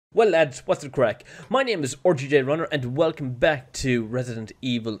Well lads, what's the crack? My name is RGJ Runner and welcome back to Resident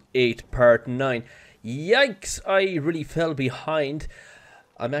Evil 8 Part 9. Yikes, I really fell behind.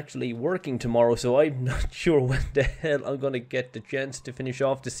 I'm actually working tomorrow, so I'm not sure when the hell I'm going to get the chance to finish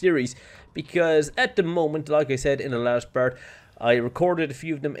off the series. Because at the moment, like I said in the last part, I recorded a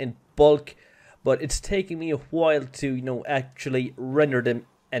few of them in bulk. But it's taking me a while to, actually render them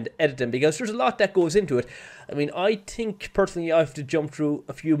and edit them, because there's a lot that goes into it. I mean, I think personally I have to jump through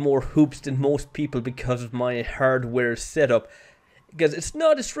a few more hoops than most people because of my hardware setup, because it's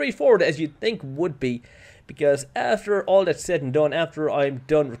not as straightforward as you'd think would be. Because after all that's said and done, after I'm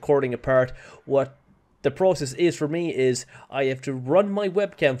done recording a part, what the process is for me is I have to run my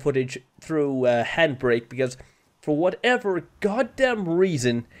webcam footage through Handbrake, because for whatever goddamn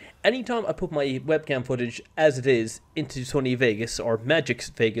reason, anytime I put my webcam footage as it is into Sony Vegas, or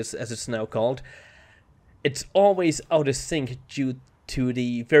Magix Vegas as it's now called, it's always out of sync due to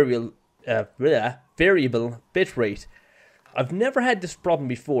the variable bitrate. I've never had this problem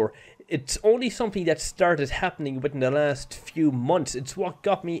before. It's only something that started happening within the last few months. It's what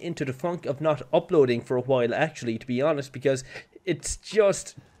got me into the funk of not uploading for a while, actually, to be honest, because it's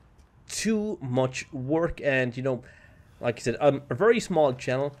just too much work. And like I said, I'm a very small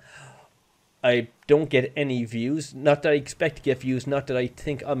channel. I don't get any views. Not that I expect to get views, not that I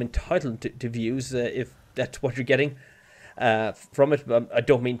think I'm entitled to views, if that's what you're getting from it. I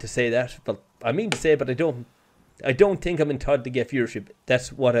don't mean to say that, but I mean to say, but I don't think I'm entitled to get viewership.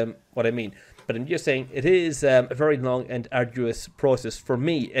 That's what I mean. But I'm just saying it is a very long and arduous process for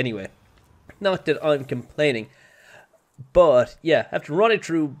me anyway. Not that I'm complaining, but yeah, I have to run it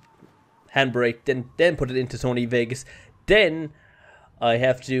through Handbrake, then put it into Sony Vegas, then I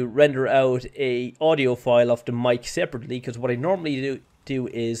have to render out a audio file of the mic separately, because what I normally do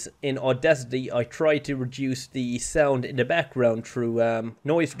is in Audacity I try to reduce the sound in the background through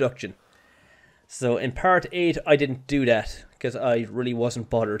noise reduction. So in part 8 I didn't do that because I really wasn't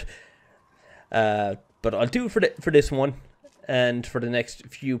bothered, but I'll do it for this one and for the next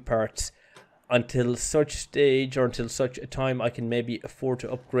few parts, until such stage, or until such a time I can maybe afford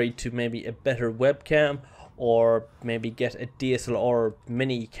to upgrade to maybe a better webcam, or maybe get a DSLR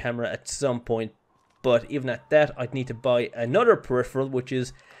mini camera at some point. But even at that, I'd need to buy another peripheral, which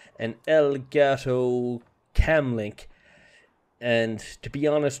is an Elgato Cam Link. And to be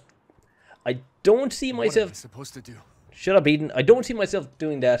honest, I don't see myself... What am I supposed to do? Shut up, Eden. I don't see myself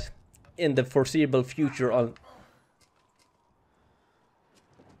doing that in the foreseeable future.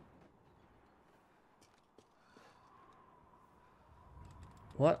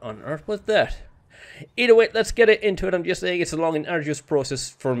 What on earth was that? Either way, let's get into it. I'm just saying it's a long and arduous process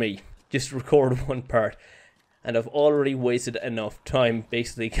for me. Just record one part. And I've already wasted enough time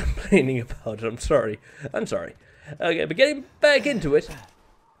basically complaining about it. I'm sorry. Okay, but getting back into it.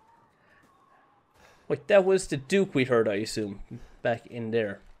 Wait, that was the Duke we heard, I assume. Back in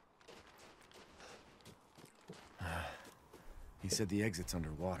there. He said the exit's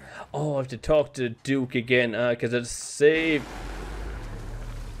underwater. Oh, I have to talk to Duke again, because it's saved.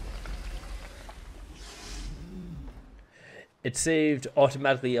 It saved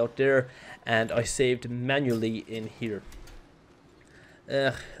automatically out there, and I saved manually in here.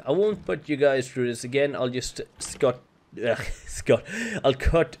 I won't put you guys through this again. I'll just I'll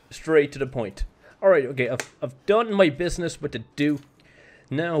cut straight to the point. Alright, okay, I've done my business with the Duke.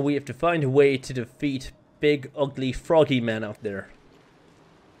 Now we have to find a way to defeat big, ugly, froggy man out there.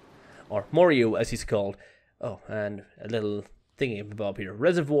 Or Mario, as he's called. Oh, and a little thingy bob here.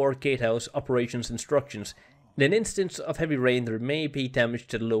 Reservoir, gatehouse, operations, instructions. In an instance of heavy rain, there may be damage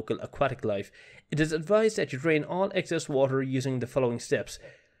to the local aquatic life. It is advised that you drain all excess water using the following steps.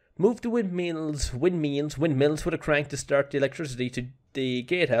 Move the windmills with a crank to start the electricity to the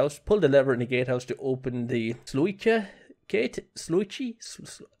gatehouse. Pull the lever in the gatehouse to open the sluice gate.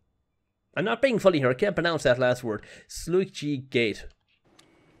 I'm not being funny here, I can't pronounce that last word. Sluice gate.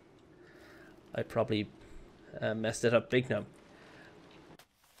 I probably messed it up big now.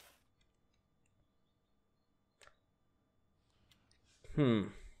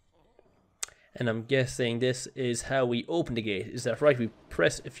 And I'm guessing this is how we open the gate. Is that right? We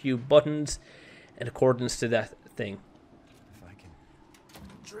press a few buttons in accordance to that thing. If I can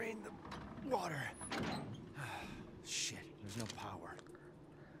drain the water. Shit, there's no power.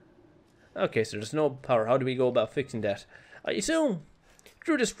 Okay, so there's no power. How do we go about fixing that? I assume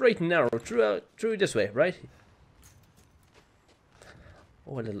through the straight and narrow, through this way, right?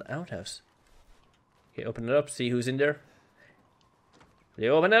 Oh, a little outhouse. Okay, open it up, see who's in there. They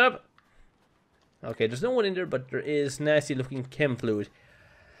open it up. Okay, there's no one in there, but there is nasty looking chem fluid.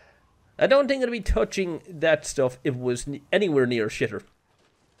 I don't think I'd be touching that stuff if it was anywhere near shitter.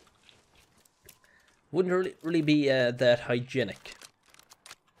 Wouldn't really be that hygienic.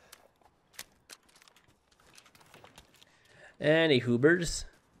 Any hoobers.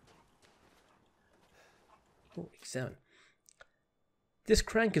 Oh, examine. This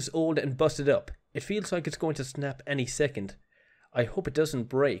crank is old and busted up. It feels like it's going to snap any second. I hope it doesn't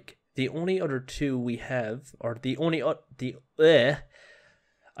break. The only other two we have, or the only I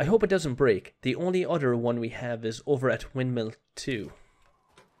hope it doesn't break. The only other one we have is over at Windmill 2.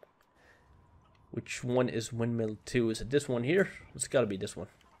 Which one is Windmill 2? Is it this one here? It's gotta be this one.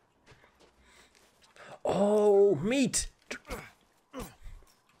 Oh, meat!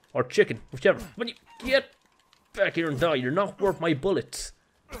 Or chicken, whichever. But you get back here and die. You're not worth my bullets.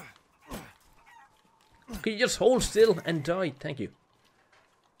 Can you just hold still and die? Thank you.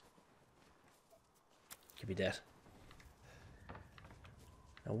 Give me that.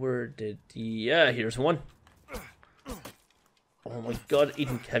 Now where did the... Yeah, here's one. Oh my god,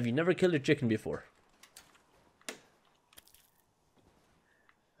 Ethan, have you never killed a chicken before?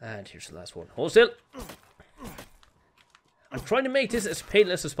 And here's the last one. Hold still. I'm trying to make this as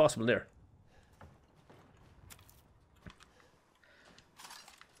painless as possible there.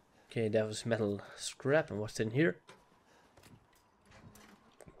 Okay, that was metal scrap. And what's in here?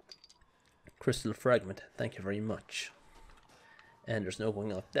 Crystal fragment. Thank you very much. And there's no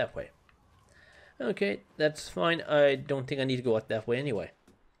going out that way. Okay, that's fine. I don't think I need to go out that way anyway.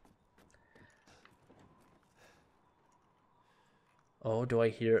 Oh, do I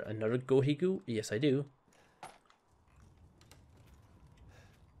hear another goaty goo? Yes, I do.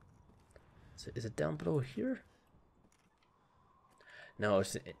 Is it down below here? No,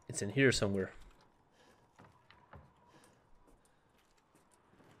 it's in here somewhere.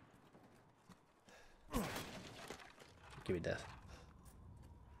 Give me that.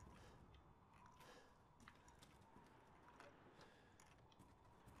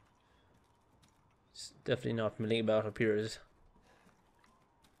 It's definitely not milling about up here, is it?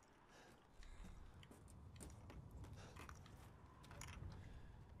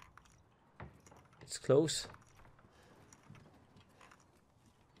 It's close.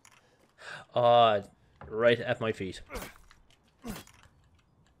 Right at my feet.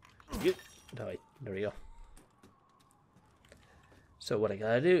 You die. There we go. So what I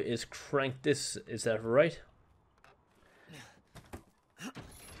gotta do is crank this. Is that right?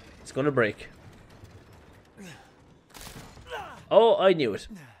 It's gonna break. Oh, I knew it.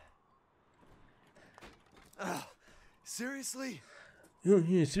 Seriously? Oh,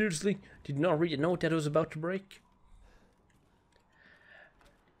 yeah, seriously? Did not read a note that it was about to break?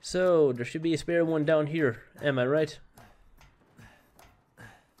 So, there should be a spare one down here. Am I right?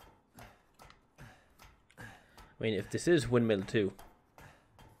 I mean, if this is Windmill 2.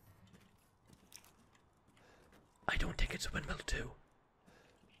 I don't think it's Windmill 2.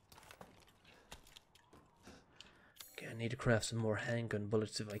 Okay, I need to craft some more handgun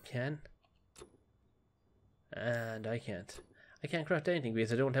bullets if I can. And I can't. I can't craft anything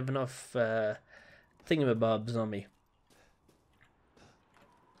because I don't have enough thingamabobs on me.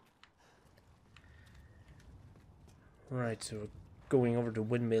 Right, so we're going over to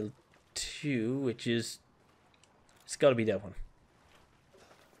Windmill 2, which is... It's gotta be that one.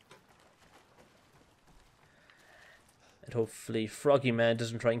 And hopefully Froggy Man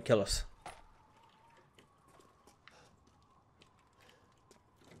doesn't try and kill us.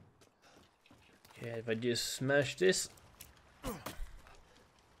 Okay, if I just smash this...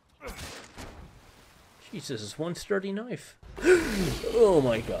 Jesus, it's one sturdy knife. Oh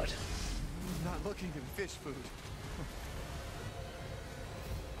my god. Not looking in fish food.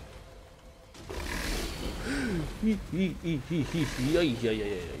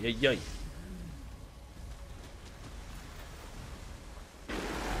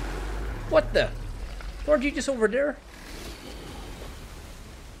 What the? Aren't you just over there?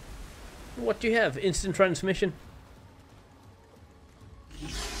 What do you have? Instant transmission?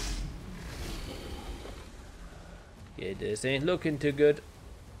 Yeah, this ain't looking too good.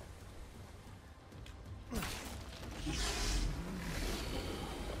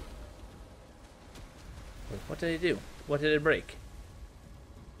 What did I do? What did it break?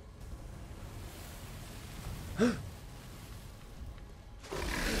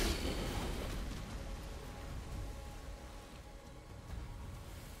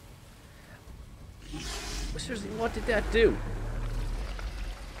 Seriously, what did that do?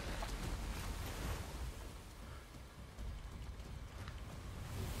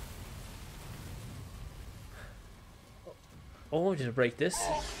 Oh, did it break this?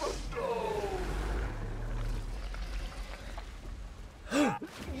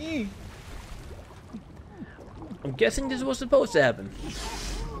 I'm guessing this was supposed to happen.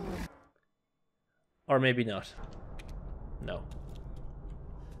 Or maybe not. No.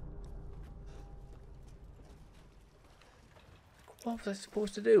 What was I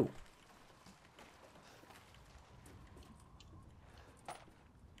supposed to do?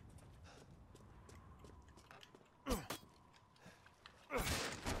 I'm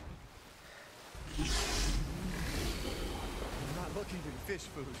not looking to be fish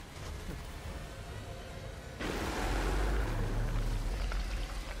food.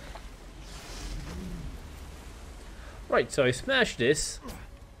 Right, so I smashed this.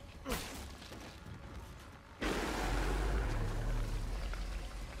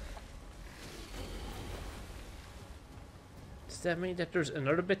 Does that mean that there's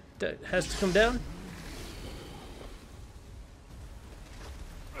another bit that has to come down?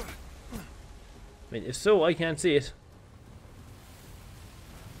 I mean, if so, I can't see it.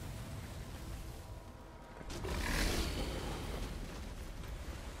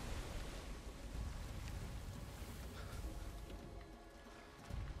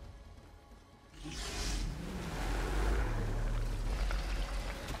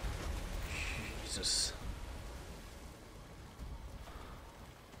 Jesus.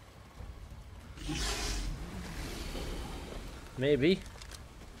 Maybe.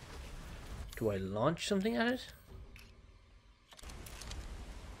 Do I launch something at it?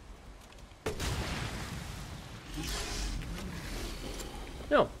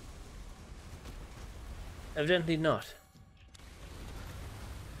 No. Evidently not.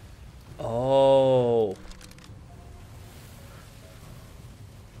 Oh.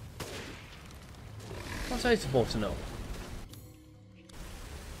 What was I supposed to know?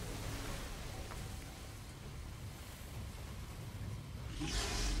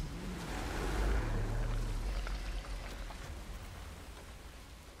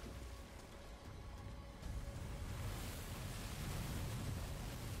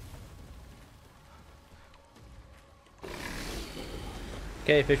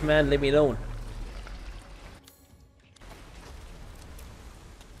 Okay, fishman, leave me alone.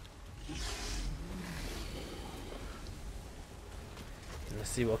 Let's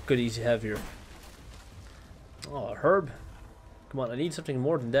see what goodies you have here. Oh, a herb. Come on, I need something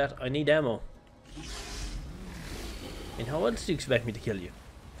more than that. I need ammo. And how else do you expect me to kill you?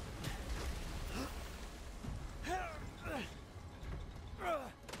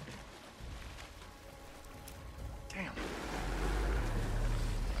 Damn.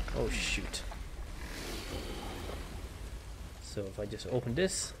 Oh, shoot. So if I just open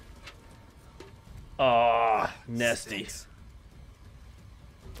this. Ah, nasty.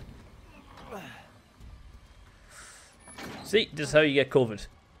 See, this is how you get COVID.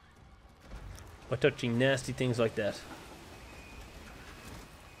 By touching nasty things like that.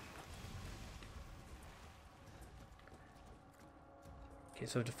 Okay,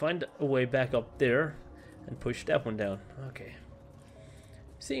 so I have to find a way back up there and push that one down. Okay.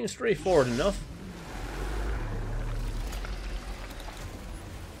 Seems straightforward enough.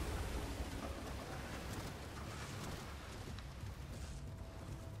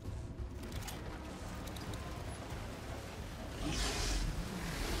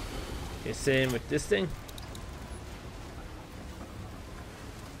 Okay, same with this thing.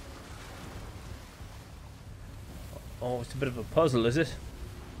 Oh, it's a bit of a puzzle, is it?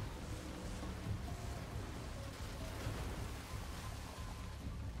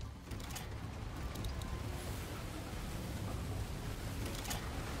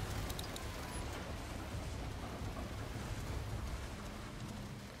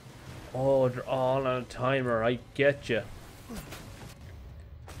 Oh, they're all on a timer, I get you.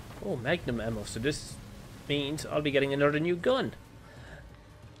 Oh, magnum ammo, so this means I'll be getting another new gun.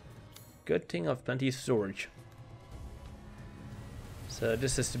 Good thing I've plenty of storage. So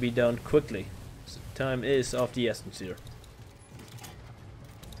this has to be done quickly. So time is of the essence here.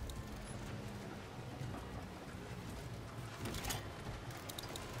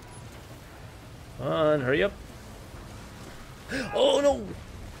 Come on, hurry up. Oh no!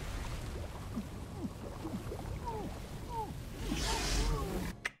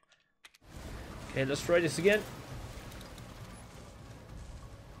 Okay, let's try this again.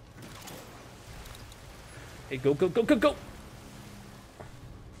 Hey, go, go, go, go, go!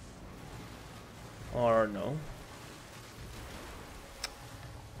 Or no.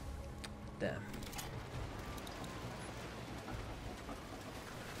 Damn.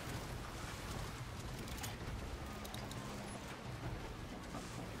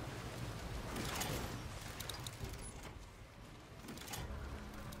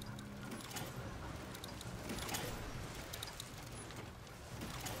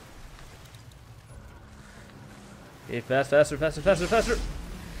 Okay, faster, faster, faster, faster!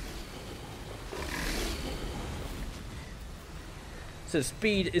 So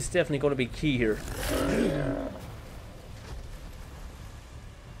speed is definitely going to be key here.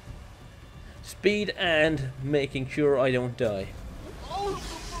 Speed and making sure I don't die.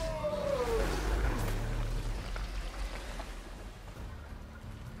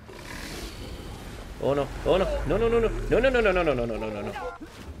 Oh no, oh no, no, no, no, no, no, no, no, no, no, no, no, no, no, no, no.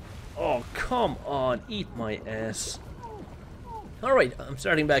 Oh, come on, eat my ass. Alright, I'm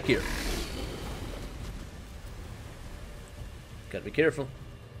starting back here. Gotta be careful.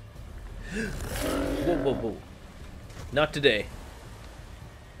 Whoa, whoa, whoa. Not today.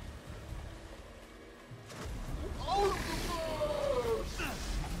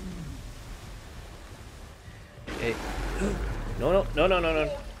 Okay. No, no, no, no, no,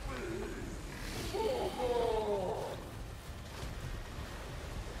 no.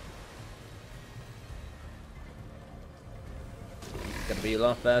 Gotta be a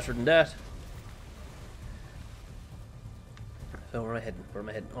lot faster than that. So where am I heading? Where am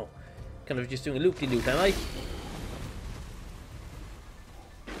I heading? Oh, kind of just doing a loop-de-loop, am I?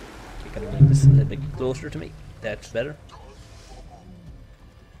 Okay, gotta move this a little bit closer to me. That's better.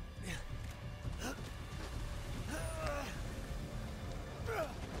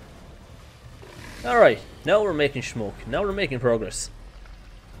 Alright, now we're making smoke. Now we're making progress.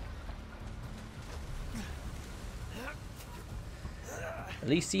 At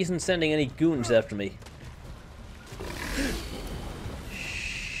least he isn't sending any goons after me.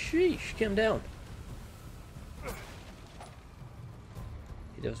 Sheesh, calm down.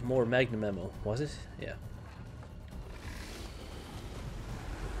 There was more magnum ammo, was it? Yeah.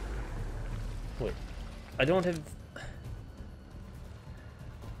 Wait, I don't think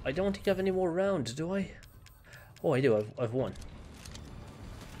I have any more rounds, do I? Oh, I do. I've one.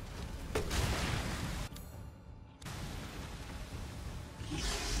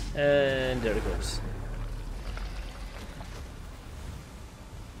 And there it goes.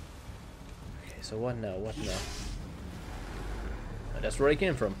 Okay, so what now? What now? Oh, that's where I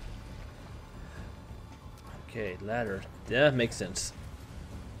came from. Okay, ladder. That makes sense.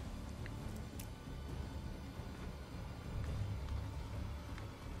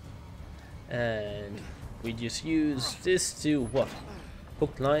 And we just use this to what?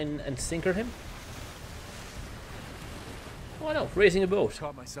 Hook, line, and sinker him? Oh no, raising a boat.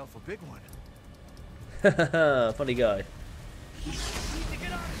 Caught myself a big one. Haha, funny guy.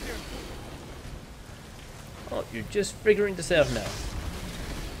 Oh, you're just figuring this out now.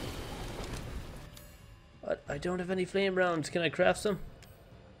 I don't have any flame rounds. Can I craft some?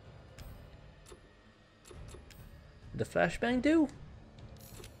 The flashbang do?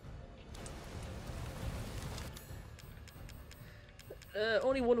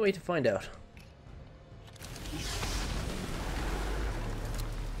 Only one way to find out.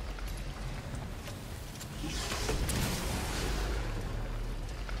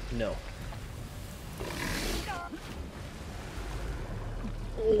 No.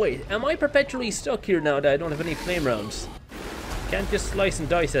 Oh, wait, am I perpetually stuck here now that I don't have any flame rounds? Can't just slice and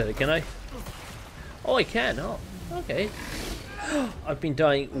dice at it, can I? Oh, I can. Oh, okay. I've been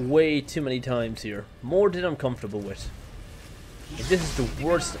dying way too many times here. More than I'm comfortable with. And this is the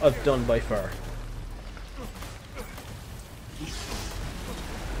worst I've done by far.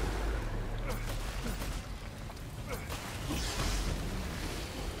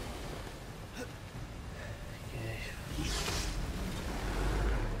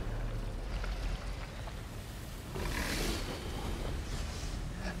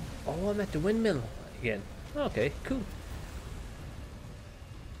 Oh, I'm at the windmill again. Okay, cool.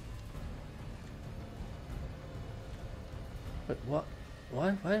 But what?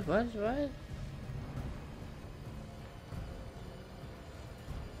 What?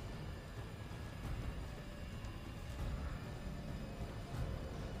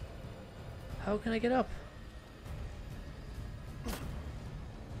 How can I get up?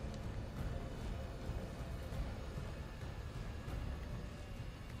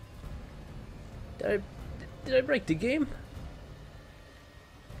 Did I break the game?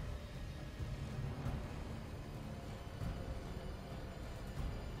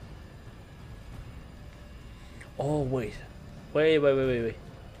 Oh, wait. Wait.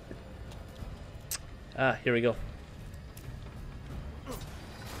 Ah, here we go.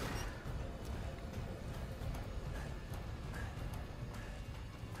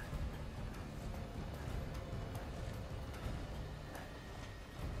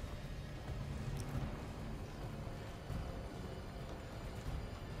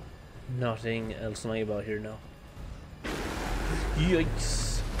 Nothing else lying about here now.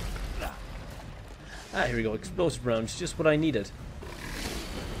 Yikes. Ah, here we go. Explosive rounds. Just what I needed.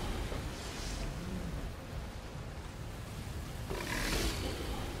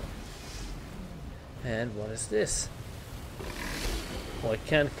 And what is this? Oh, I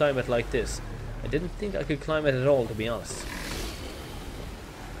can't climb it like this. I didn't think I could climb it at all, to be honest.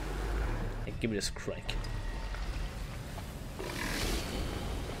 Hey, give me this crank.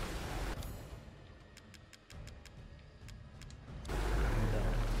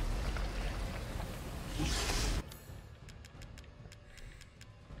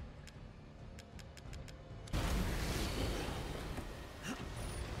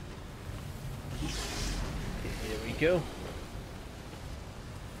 Here we go.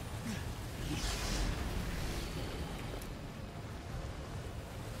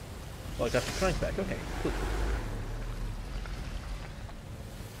 Oh, I got the crank back. Okay, cool.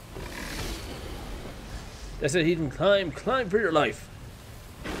 That's it, he can climb. Climb for your life.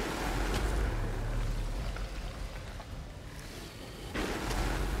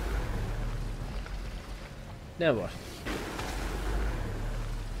 Now what?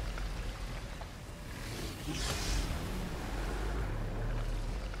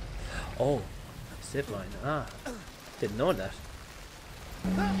 Oh, zip line. Ah, didn't know that.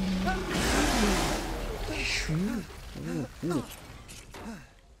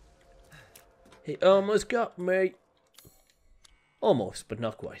 He almost got me. Almost, but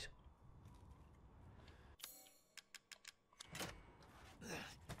not quite.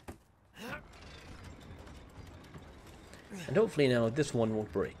 And hopefully now this one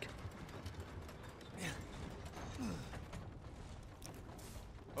won't break.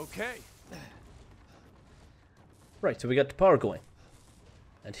 Okay. Right, so we got the power going.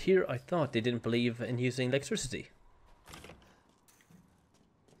 And here I thought they didn't believe in using electricity.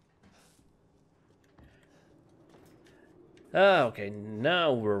 Ah, okay,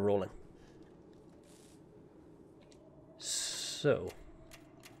 now we're rolling. So.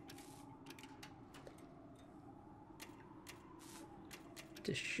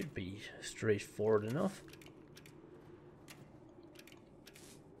 This should be straightforward enough.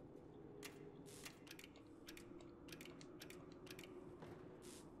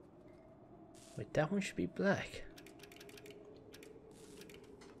 Wait, that one should be black.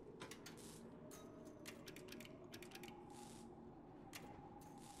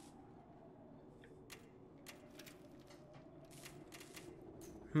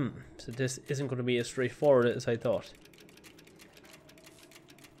 So this isn't going to be as straightforward as I thought.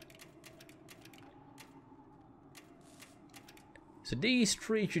 So these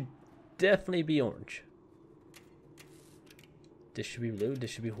three should definitely be orange. This should be blue,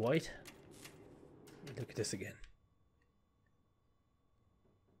 this should be white. Look at this again.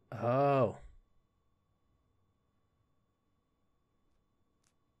 Oh.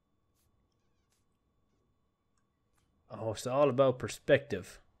 Oh, it's all about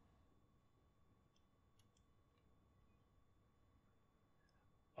perspective.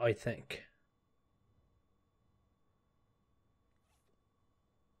 I think.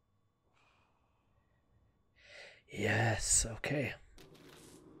 Yes, okay.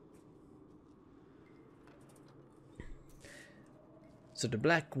 So the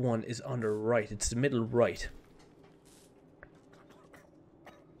black one is on the right. It's the middle right.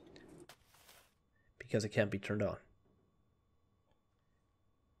 Because it can't be turned on.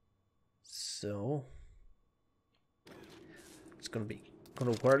 So it's gonna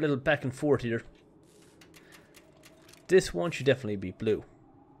require a little back and forth here. This one should definitely be blue.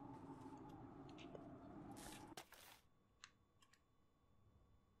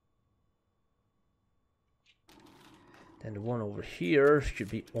 Then the one over here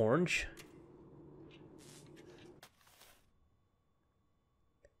should be orange.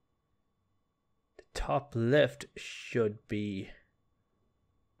 The top left should be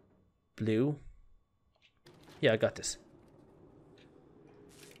blue. Yeah, I got this.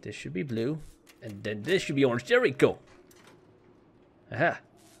 This should be blue. And then this should be orange. There we go. Aha.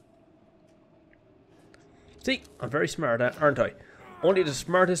 See, I'm very smart, aren't I? Only the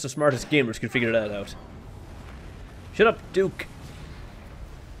smartest of smartest gamers can figure that out. Shut up, Duke.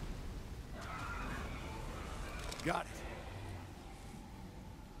 Got it.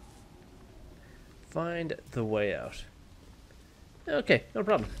 Find the way out. Okay, no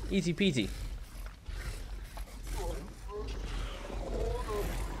problem. Easy peasy.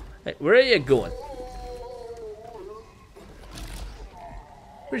 Hey, where are you going?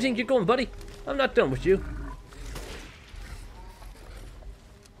 Where do you think you're going, buddy? I'm not done with you.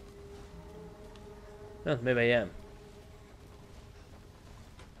 Well, maybe I am.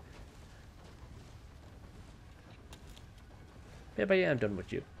 Maybe I am done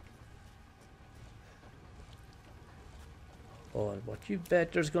with you. Oh, but you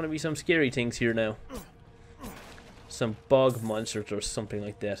bet there's going to be some scary things here now. Some bug monsters or something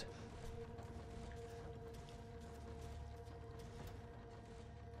like that.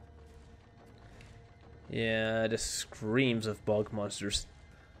 Yeah, this screams of bog monsters.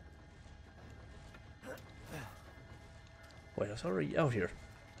 Wait, I was already out here.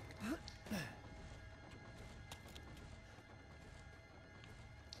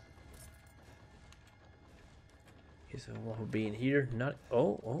 Okay, so what would be in here? Not.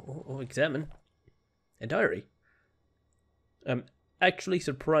 Oh, examine. A diary. I'm actually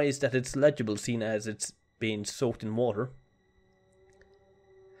surprised that it's legible, seeing as it's being soaked in water.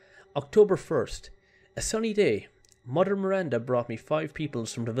 October 1st. A sunny day. Mother Miranda brought me 5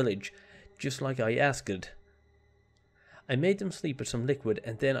 peoples from the village, just like I asked. I made them sleep with some liquid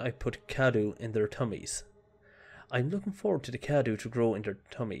and then I put kadu in their tummies. I'm looking forward to the kadu to grow in their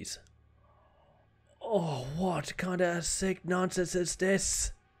tummies. Oh, what kind of sick nonsense is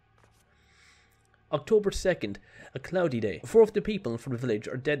this? October 2nd, a cloudy day. 4 of the people from the village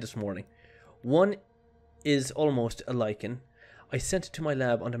are dead this morning. One is almost a lichen. I sent it to my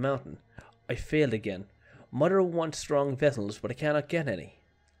lab on the mountain. I failed again. Mother wants strong vessels, but I cannot get any.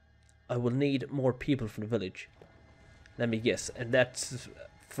 I will need more people from the village. Let me guess, and that's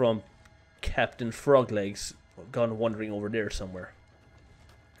from Captain Froglegs, gone wandering over there somewhere.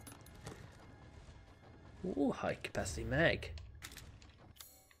 Ooh, high capacity mag.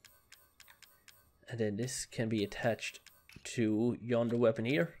 And then this can be attached to yonder weapon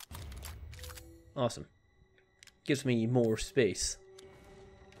here. Awesome. Gives me more space.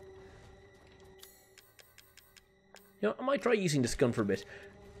 You know, I might try using this gun for a bit.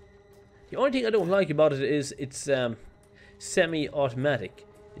 The only thing I don't like about it is it's semi-automatic.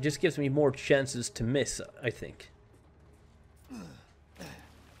 It just gives me more chances to miss, I think.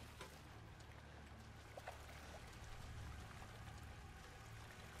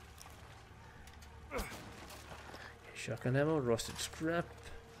 Shotgun ammo, rusted scrap.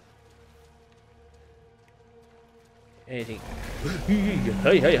 Anything.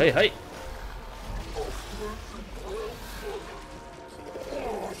 Hey.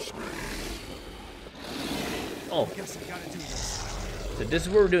 Oh. So this is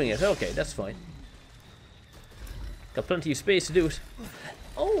where we're doing it. Okay, that's fine. Got plenty of space to do it.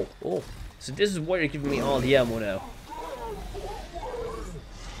 Oh. So this is why you're giving me all the ammo now.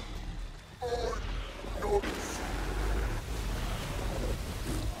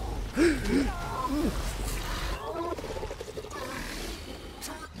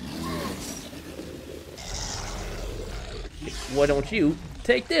 Why don't you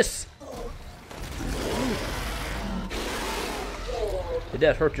take this? Did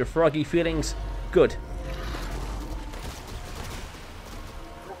that hurt your froggy feelings? Good.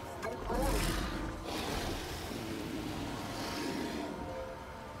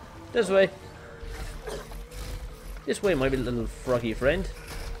 This way. This way, my little froggy friend.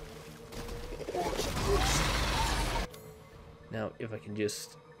 Now, if I can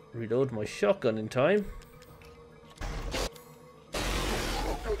just reload my shotgun in time.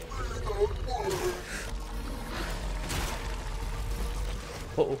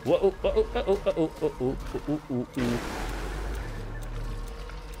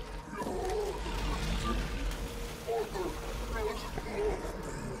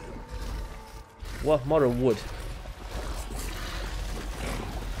 What mother would?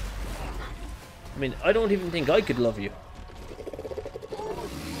 I mean, I don't even think I could love you.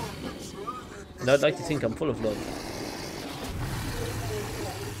 And I'd like to think I'm full of love.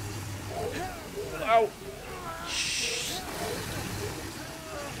 Ow!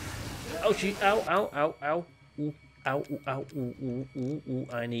 Ouchie! Ow! Ooh, ow! Ooh!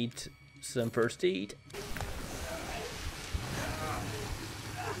 I need some first aid.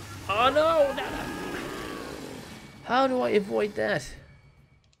 Oh no! How do I avoid that?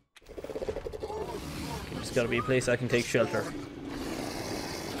 Okay, there's gotta be a place I can take shelter.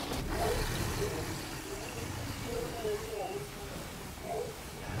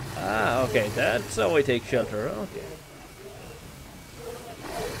 Ah, okay, that's how I take shelter. Okay.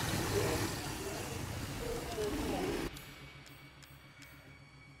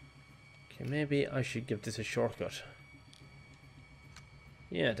 Okay, maybe I should give this a shortcut.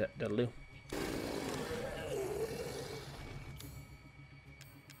 Yeah, that'll do.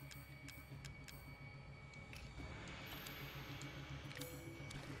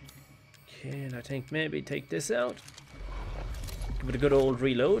 Okay, and I think maybe take this out. Give it a good old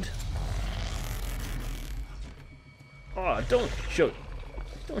reload. Oh, don't shoot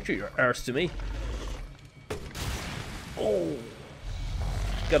your arse to me. Oh,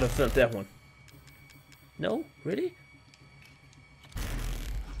 gotta have felt that one. No, really?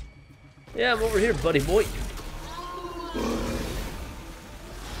 Yeah, I'm over here, buddy boy.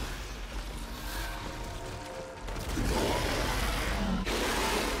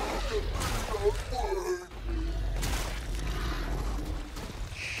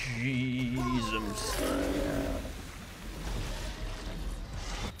 Jesus.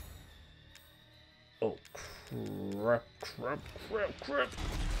 Oh, crap, crap, crap, crap.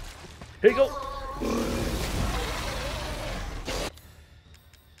 Here you go.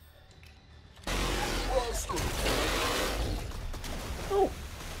 Oh,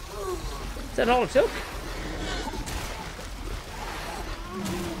 is that all it took?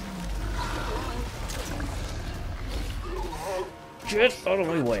 Get out of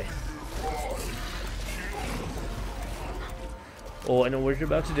my way. Oh, I know what you're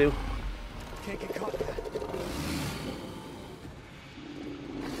about to do. Can't get caught.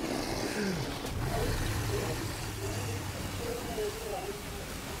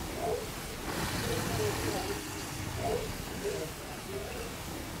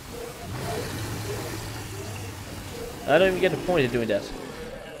 I don't even get the point of doing that.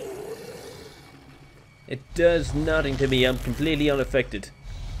 It does nothing to me. I'm completely unaffected.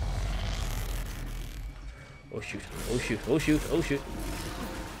 Oh shoot, oh shoot, oh shoot, oh shoot.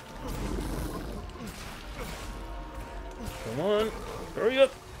 Come on, hurry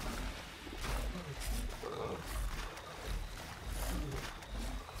up.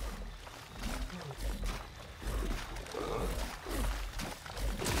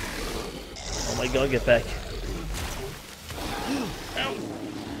 Oh my god, get back. Ow.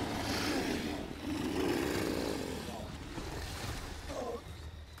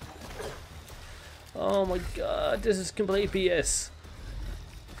 Oh my god, this is complete BS.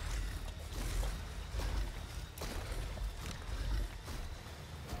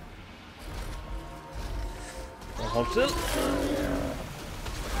 Hold still.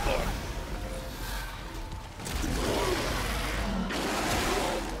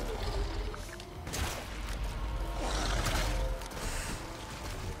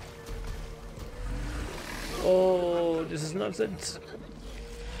 Oh, this is nonsense.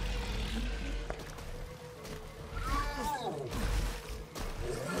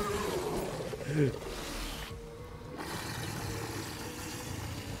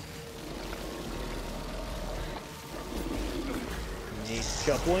 Need to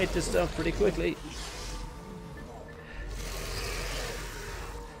chop away at this stuff pretty quickly.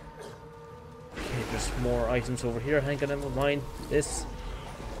 Okay, there's more items over here. Handgun ammo, mine. This.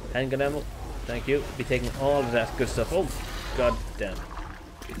 Handgun ammo. Thank you. Be taking all of that good stuff. Oh, god damn.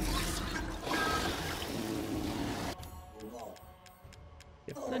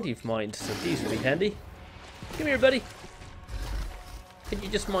 You have plenty of mines, so these will be handy. Come here, buddy. Can you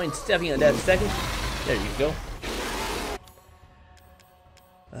just mind stepping on that a second? There you go.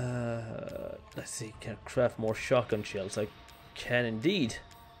 Let's see, can I craft more shotgun shells? I can indeed.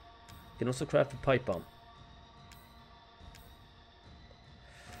 Can also craft a pipe bomb.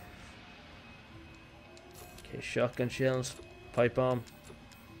 Okay, shotgun shells, pipe bomb,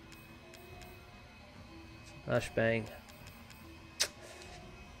 flashbang.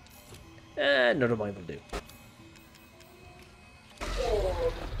 Another mine will do.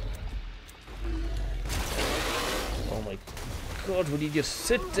 Oh my god, will you just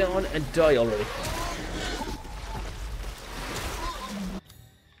sit down and die already?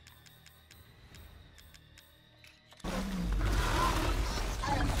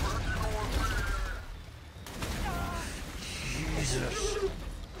 Jesus.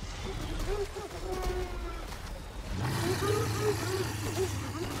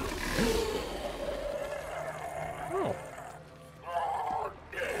 Oh.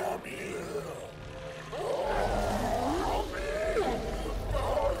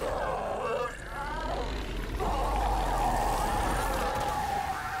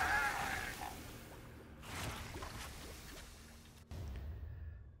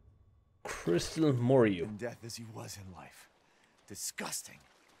 Crystal Morio. In death as he was in life. Disgusting.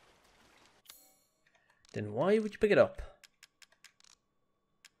 Then why would you pick it up?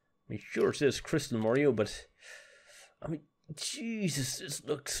 I mean, sure it says Crystal Morio, but I mean, Jesus, this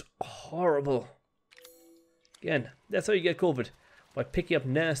looks horrible. Again, that's how you get COVID, by picking up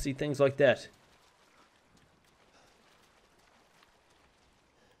nasty things like that.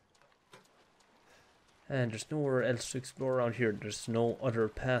 And there's nowhere else to explore around here. There's no other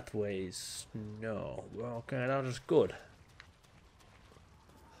pathways. No. Well, okay, that is good.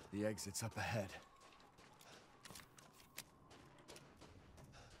 The exit's up ahead.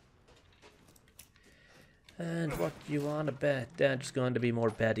 And what do you want to bet? There's going to be more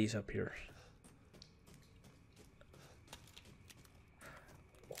baddies up here.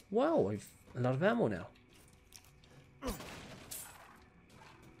 Wow, I've a lot of ammo now.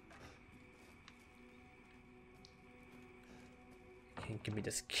 Can you give me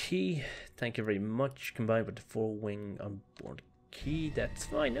this key? Thank you very much. Combined with the 4-wing on board key. That's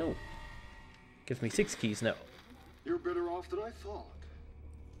fine. No. Gives me 6 keys now. You're better off than I thought.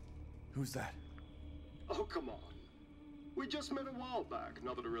 Who's that? Oh, come on. We just met a while back,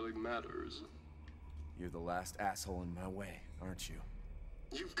 not that it really matters. You're the last asshole in my way, aren't you?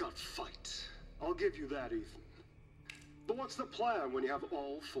 You've got fight. I'll give you that, Ethan. But what's the plan when you have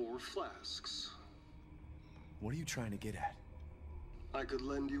all 4 flasks? What are you trying to get at? I could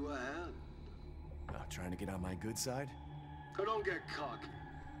lend you a hand. Not trying to get on my good side? Oh, don't get cocky.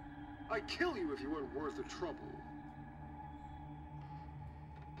 I'd kill you if you weren't worth the trouble.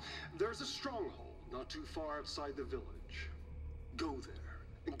 There's a stronghold not too far outside the village. Go there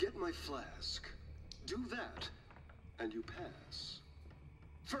and get my flask. Do that, and you pass.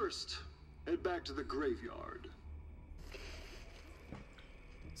 First, head back to the graveyard.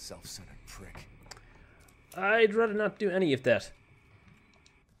 Self-centered prick. I'd rather not do any of that.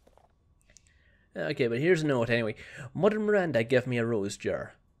 Okay, but here's a note anyway. Mother Miranda gave me a rose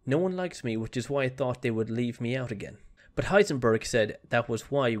jar. No one likes me, which is why I thought they would leave me out again. But Heisenberg said that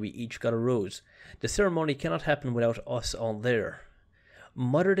was why we each got a rose. The ceremony cannot happen without us all there.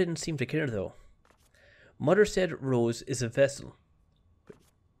 Mother didn't seem to care though. Mother said Rose is a vessel.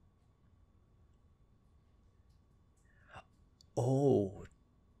 Oh.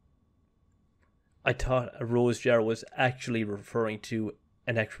 I thought a rose jar was actually referring to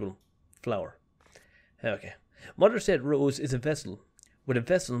an actual flower. Okay. Mother said Rose is a vessel. With a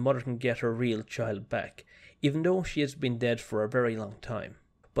vessel, Mother can get her real child back, even though she has been dead for a very long time.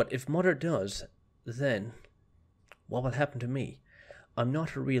 But if Mother does, then what will happen to me? I'm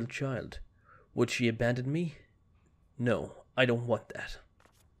not her real child. Would she abandon me? No, I don't want that.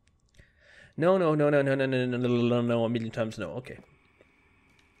 No, no, no, no, no, no, no, no, no, no, a million times no. Okay.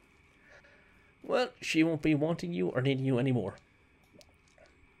 Well, she won't be wanting you or needing you anymore.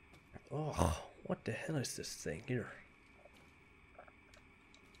 Oh, what the hell is this thing here?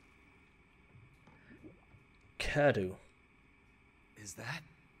 Cadu. Is that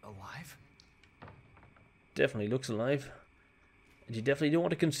alive? Definitely looks alive. And you definitely don't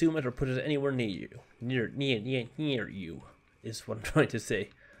want to consume it or put it anywhere near you. Near you is what I'm trying to say.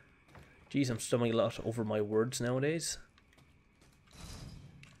 Jeez, I'm stumbling a lot over my words nowadays.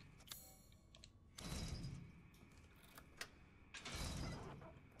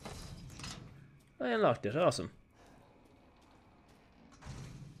 I unlocked it, awesome.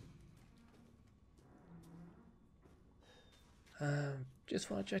 Just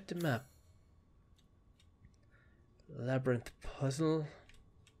want to check the map. Labyrinth puzzle.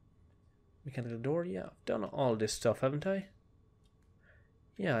 Mechanical door, yeah. I've done all this stuff, haven't I?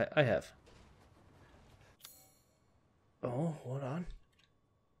 Yeah, I have. Oh, hold on.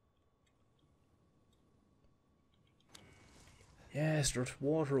 Yes, there's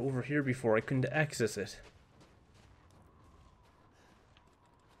water over here before. I couldn't access it.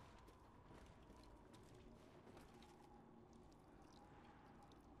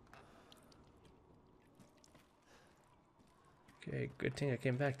 Okay, good thing I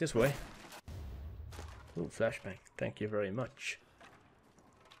came back this way. Ooh, flashbang. Thank you very much.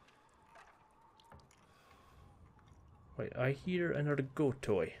 Wait, I hear another goat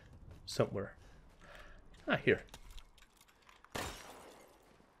toy somewhere. Ah, here.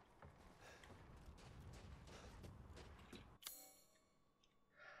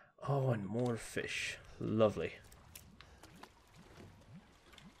 Oh, and more fish. Lovely.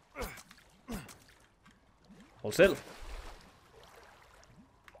 Hold still.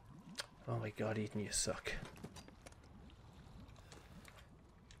 Oh my god, Ethan, you suck.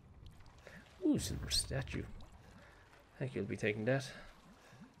 Ooh, silver statue. I think you'll be taking that.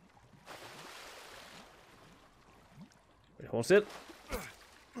 Wait, hold still.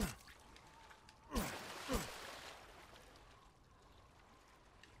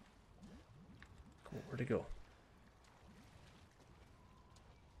 Cool, where'd it go?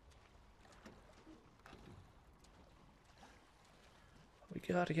 Oh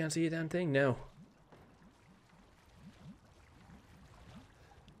my god, I can't see a damn thing now.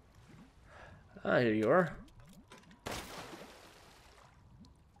 Ah, here you are.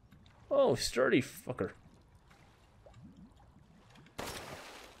 Oh, sturdy fucker.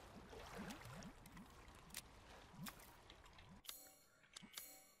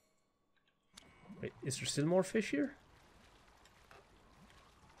 Wait, is there still more fish here?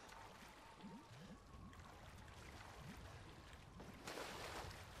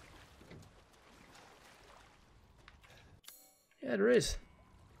 Yeah, there is.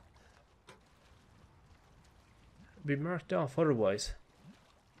 It'd be marked off otherwise.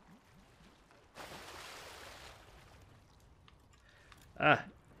 Ah,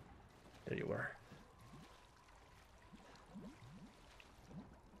 there you are.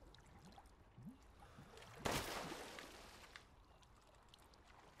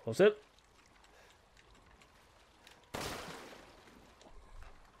 What's it?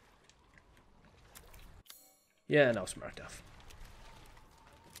 Yeah, no, smart enough.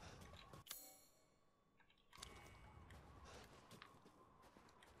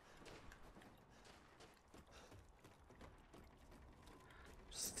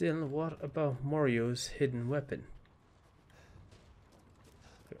 Still, what about Mario's hidden weapon?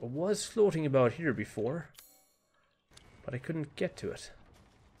 It was floating about here before, but I couldn't get to it.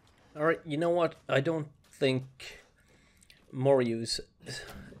 Alright, you know what? I don't think Mario's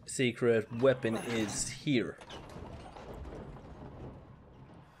secret weapon is here.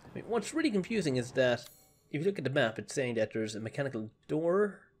 I mean, what's really confusing is that if you look at the map, it's saying that there's a mechanical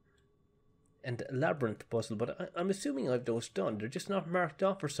door and a labyrinth puzzle, but I'm assuming I've those done. They're just not marked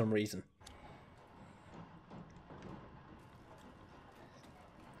off for some reason.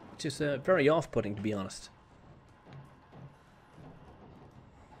 Which is very off-putting, to be honest.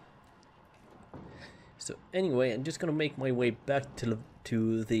 So anyway, I'm just going to make my way back to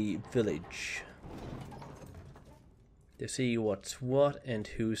the village to see what's what and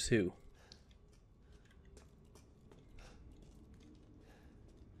who's who.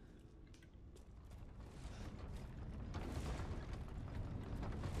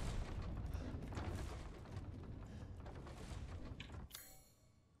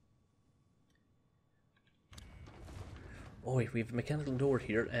 Oh wait, we have a mechanical door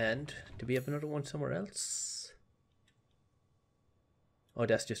here, and do we have another one somewhere else? Oh,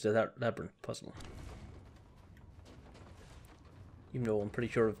 that's just a labyrinth puzzle. Even though I'm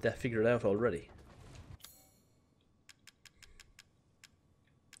pretty sure I've figured it out already.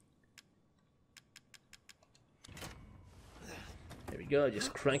 There we go,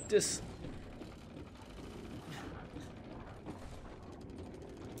 just crank this.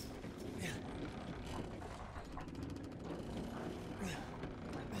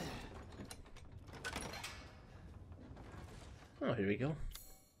 Oh, here we go.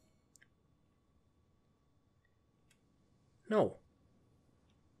 No.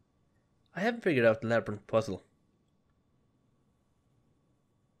 I haven't figured out the labyrinth puzzle.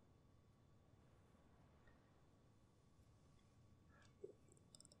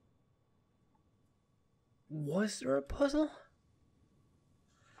 Was there a puzzle?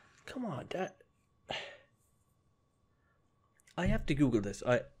 Come on, I have to Google this.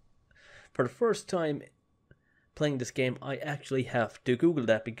 For the first time playing this game, I actually have to Google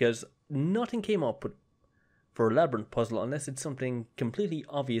that because nothing came up for a labyrinth puzzle unless it's something completely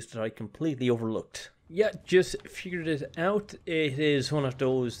obvious that I completely overlooked. Yeah, just figured it out. It is one of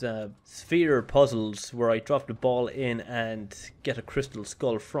those sphere puzzles where I drop the ball in and get a crystal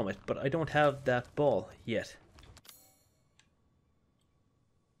skull from it, but I don't have that ball yet.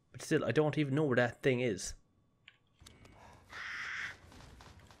 But still, I don't even know where that thing is.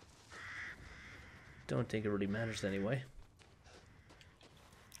 Don't think it really matters anyway.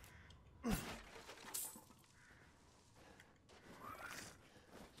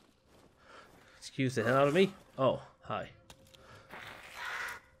 Excuse the hell out of me. Oh, hi.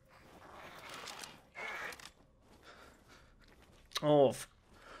 Oh, of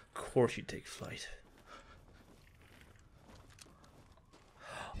course you take flight.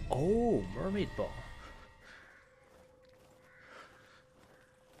 Oh, mermaid ball.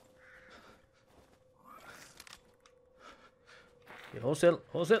 You hold still,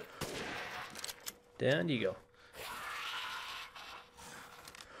 hold still. Down you go.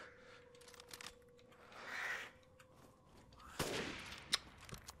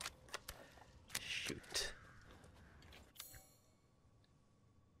 Shoot.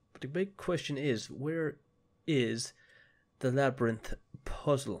 But the big question is, where is the labyrinth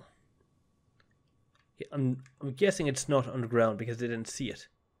puzzle? Yeah, I'm guessing it's not underground because I didn't see it.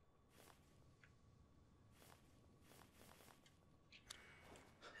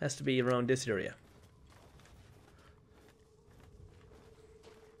 Has to be around this area.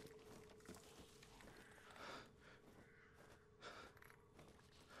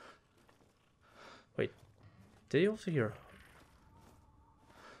 Wait, did you also hear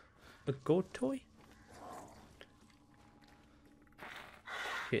a goat toy?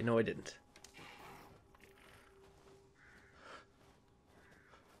 Okay, no I didn't.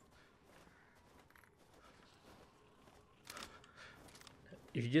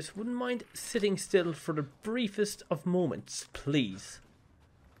 If you just wouldn't mind sitting still for the briefest of moments, please.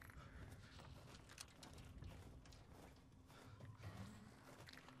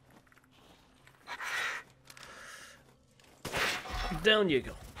 Down you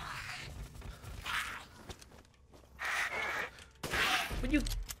go. Will you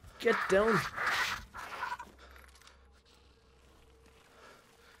get down?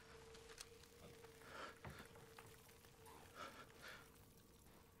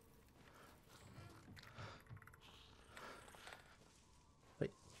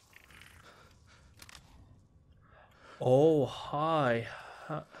 Oh, hi.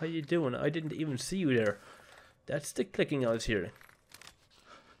 How you doing? I didn't even see you there. That's the clicking I was hearing.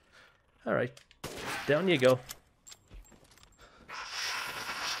 Alright. Down you go.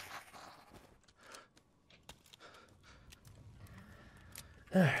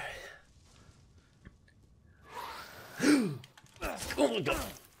 Alright. Oh my god.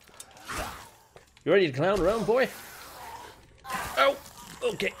 You ready to clown around, boy? Oh!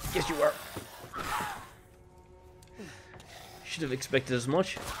 Okay, yes you are. Should have expected as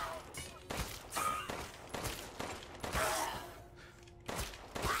much.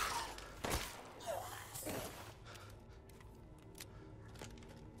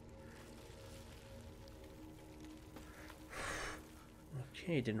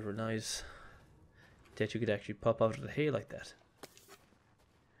 Okay, didn't realize that you could actually pop out of the hay like that.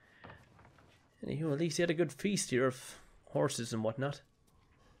 Anywho, at least you had a good feast here of horses and whatnot.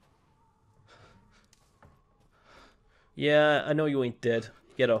 Yeah, I know you ain't dead.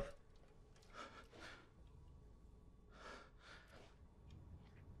 Get up.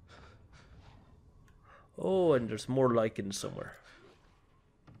 Oh, and there's more lichen somewhere.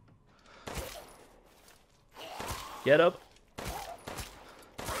 Get up.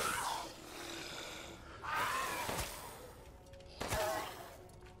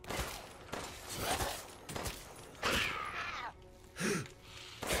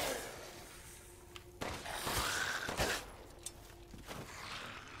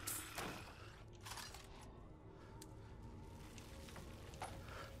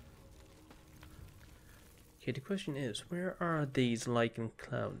 Okay, the question is, where are these lichen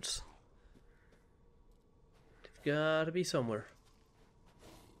clouds? They've gotta be somewhere.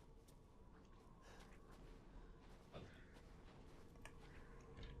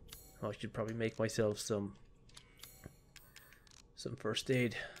 Oh, I should probably make myself some first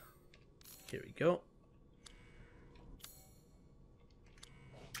aid. Here we go.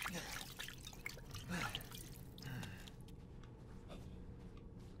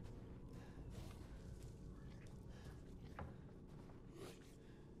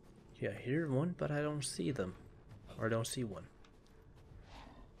 Yeah, I hear one, but I don't see them. Or I don't see one.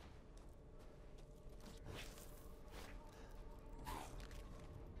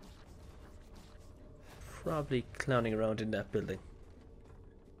 Probably clowning around in that building.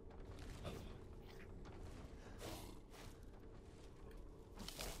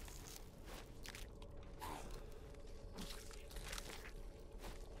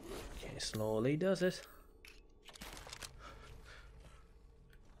 Okay, slowly does it.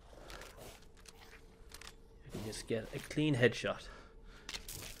 Just get a clean headshot.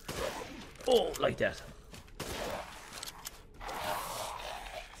 Oh, like that.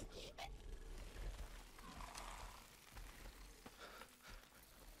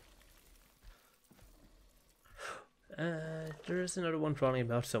 There is another one crawling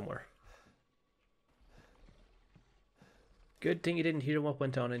about somewhere. Good thing you didn't hear what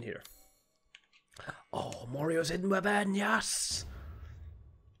went on in here. Oh, Mario's hidden weapon, yes!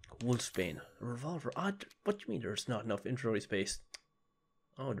 Wolfsbane, a revolver. What do you mean there's not enough inventory space?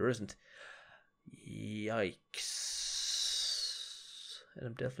 Oh, there isn't. Yikes. And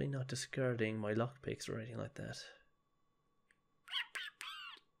I'm definitely not discarding my lockpicks or anything like that.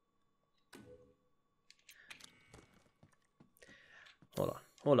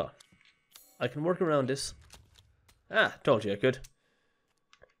 Hold on. I can work around this. Ah, told you I could.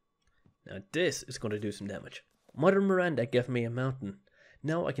 Now this is going to do some damage. Mother Miranda gave me a mountain.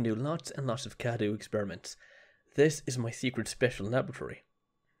 Now I can do lots and lots of Cadu experiments. This is my secret special laboratory.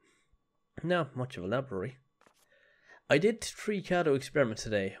 Not much of a laboratory. I did 3 Cadu experiments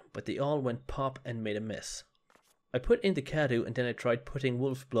today, but they all went pop and made a mess. I put in the Cadu and then I tried putting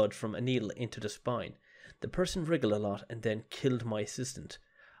wolf's blood from a needle into the spine. The person wriggled a lot and then killed my assistant.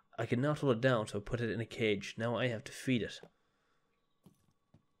 I could not hold it down, so I put it in a cage. Now I have to feed it.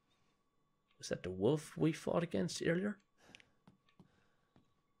 Was that the wolf we fought against earlier?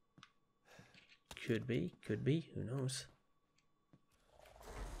 Could be, who knows?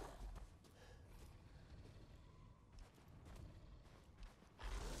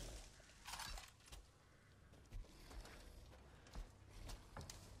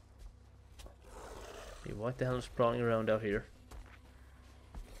 Hey, what the hell is sprawling around out here?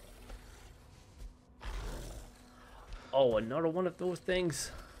 Oh, another one of those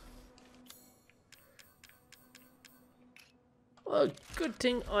things. Well, good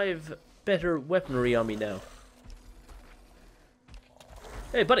thing I've better weaponry on me now.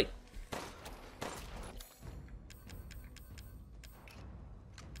 Hey, buddy.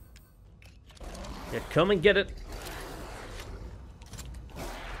 Yeah, come and get it.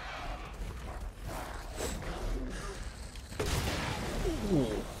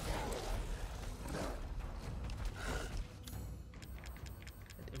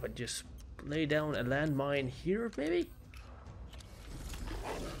 just lay down a landmine here, maybe?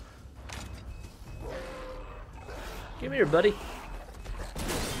 Come here, buddy.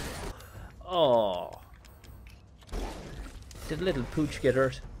 Oh. Did little Pooch get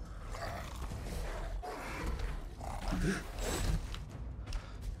hurt?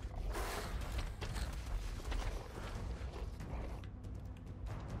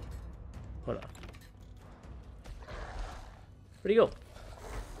 Hold on. Where'd he go?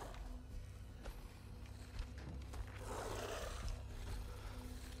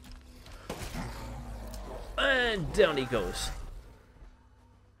 And down he goes.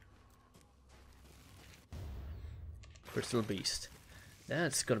 Crystal Beast.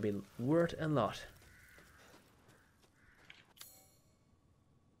 That's gonna be worth a lot.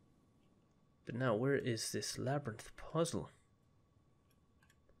 But now, where is this labyrinth puzzle?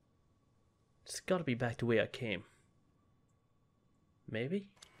 It's gotta be back the way I came. Maybe?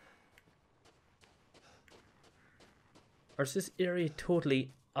 Or is this area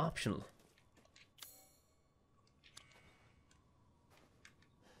totally optional?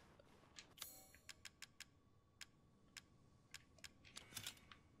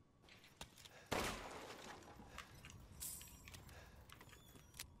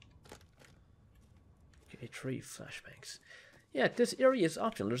 Okay, 3 flashbangs. Yeah, this area is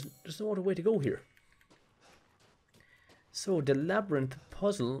optional. There's no other way to go here. So the labyrinth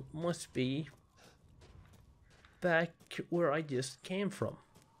puzzle must be back where I just came from.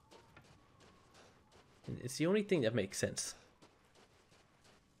 It's the only thing that makes sense.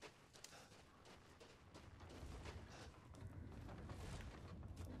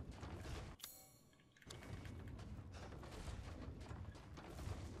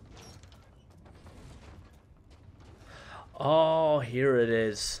 Oh, here it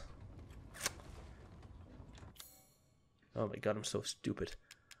is. Oh my god, I'm so stupid.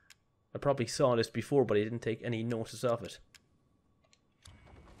 I probably saw this before, but I didn't take any notice of it.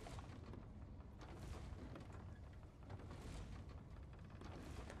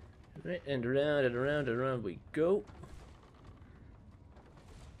 Right, and around and around and around we go.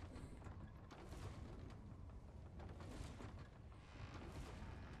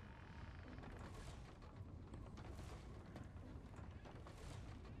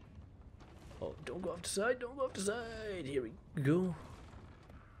 Oh, don't go off the side, don't go off the side. Here we go.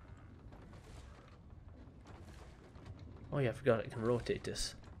 Oh yeah, I forgot I can rotate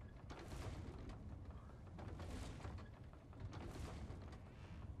this.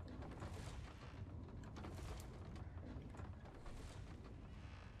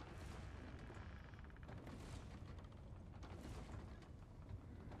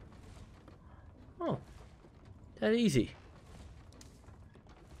 Oh, that easy.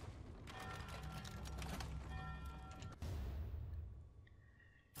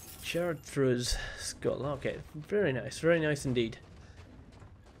 Charred through his skull. Okay, very nice indeed.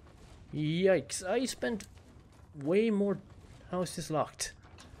 Yikes, I spent way more... How is this locked?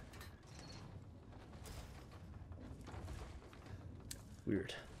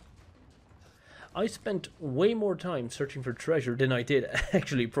 Weird. I spent way more time searching for treasure than I did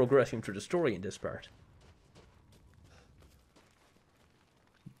actually progressing through the story in this part.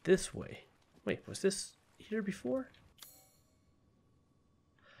 This way. Wait, was this here before?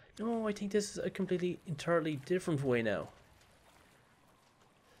 No, I think this is a completely, entirely different way now.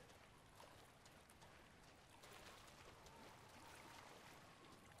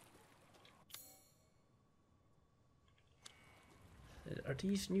 Are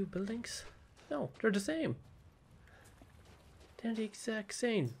these new buildings? No, they're the same. They're the exact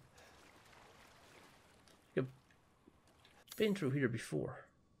same. I've been through here before.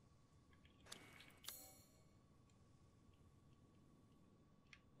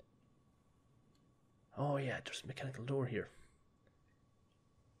 Oh yeah, there's a mechanical door here.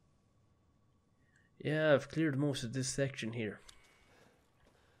 Yeah, I've cleared most of this section here.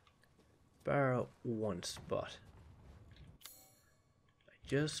 Bar one spot. I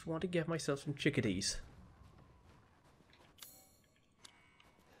just want to get myself some chickadees.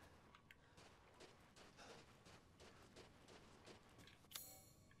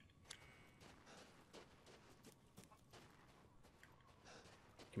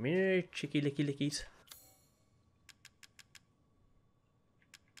 Come here, chicky licky lickies.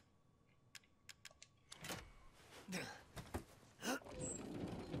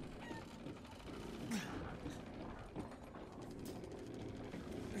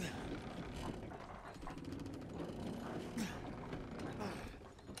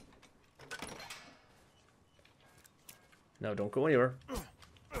 Now don't go anywhere.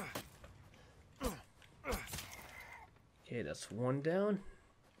 Okay, that's one down.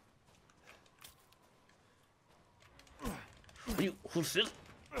 Hold still.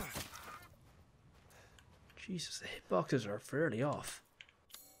 Jesus, the hitboxes are fairly off.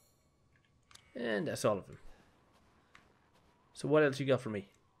 And that's all of them. So what else you got for me?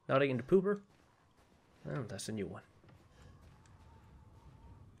 Nodding into pooper? Well, that's a new one.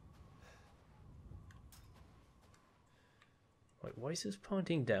 Wait, why is this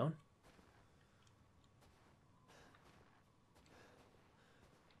pointing down?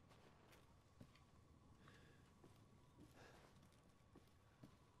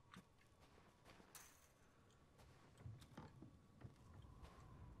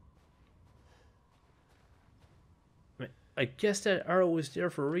 I guess that arrow was there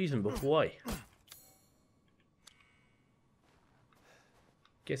for a reason, but why?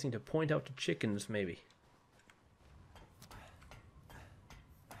 Guessing to point out the chickens, maybe.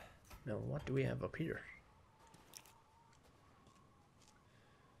 Now, what do we have up here?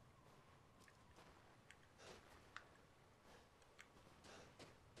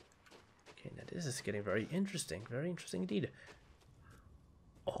 Okay, now this is getting very interesting indeed.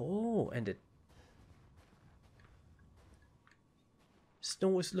 Oh, and it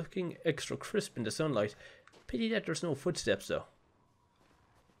snow is looking extra crisp in the sunlight. Pity that there's no footsteps though.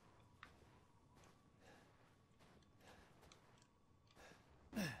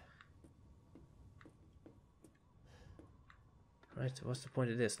 Right, so what's the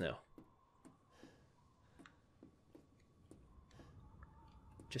point of this now?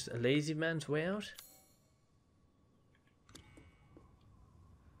 Just a lazy man's way out?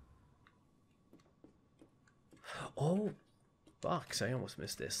 Oh, box, I almost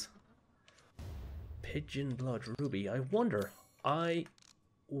missed this. Pigeon blood ruby. I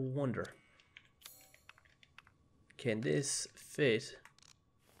wonder. Can this fit?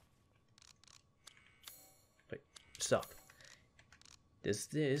 Wait, stop. Does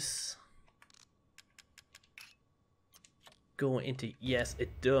this go into? Yes, it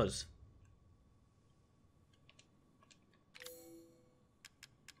does.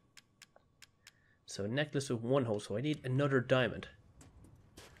 So a necklace with one hole, so I need another diamond.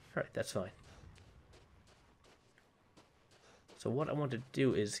 Alright, that's fine. So what I want to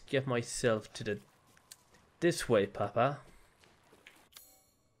do is get myself to the this way, Papa.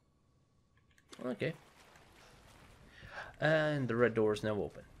 Okay. And the red door is now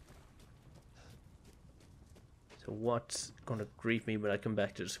open. So what's gonna greet me when I come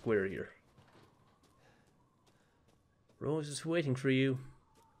back to the square here? Rose is waiting for you.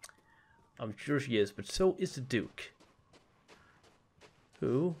 I'm sure she is, but so is the Duke.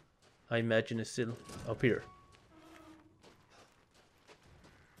 Who, I imagine, is still up here.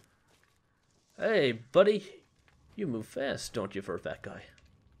 Hey, buddy. You move fast, don't you, for a fat guy?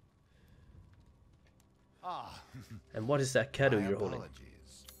 Ah. And what is that cado you're holding?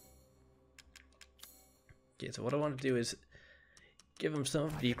 Apologies. Okay, so what I want to do is give him some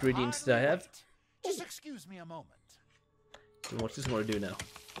of the ingredients that I have. Just excuse me a moment. And what's this want to do now?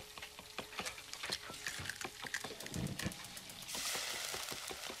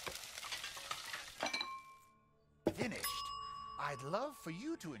 Finished. I'd love for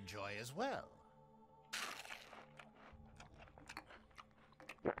you to enjoy as well.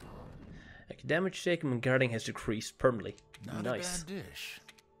 Damage taken when guarding has decreased permanently. Not Nice. a bad dish.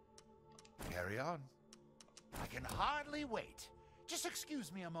 Carry on. I can hardly wait. Just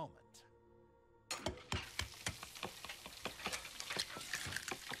excuse me a moment.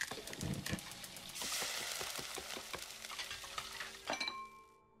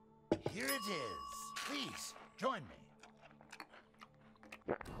 Here it is. Please, join me.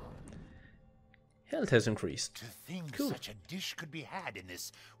 Health has increased. To think Cool. such a dish could be had in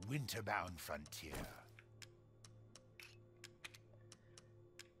this winter-bound frontier.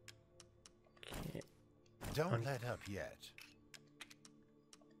 Okay. Don't let up yet.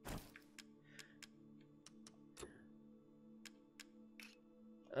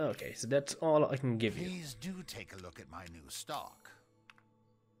 Okay, so that's all I can give you. Please do take a look at my new stock.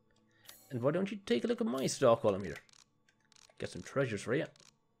 And why don't you take a look at my stock while I'm here? Get some treasures for you.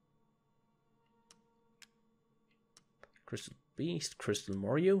 Crystal Beast, Crystal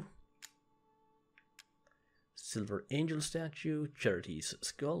Mario, Silver Angel Statue, Charity's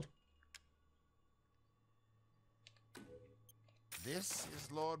Skull. This is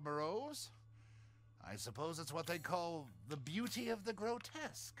Lord Moreau's? I suppose it's what they call the beauty of the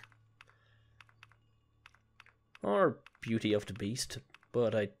grotesque. Or Beauty of the Beast,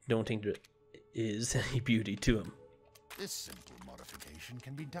 but I don't think there is any beauty to him. This simple modification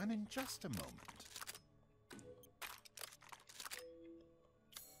can be done in just a moment.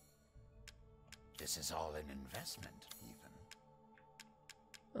 This is all an investment, even.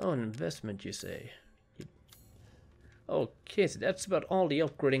 Oh, an investment, you say? Okay. Okay, so that's about all the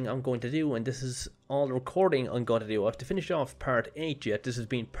upgrading I'm going to do, and this is all the recording I'm going to do. I have to finish off part 8 yet. This has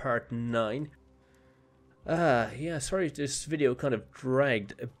been part 9. Yeah, sorry if this video kind of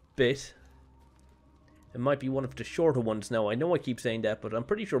dragged a bit. It might be one of the shorter ones now. I know I keep saying that, but I'm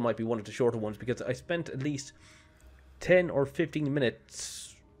pretty sure it might be one of the shorter ones because I spent at least 10 or 15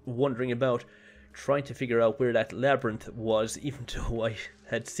 minutes wondering about trying to figure out where that labyrinth was, even though I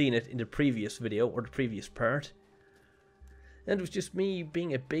had seen it in the previous video or the previous part. And it was just me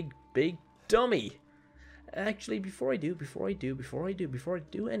being a big dummy. Actually, before I do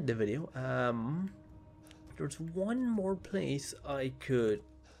end the video, there's one more place I could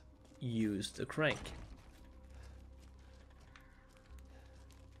use the crank.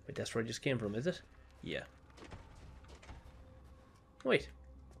 Wait, that's where I just came from, is it? Yeah. Wait.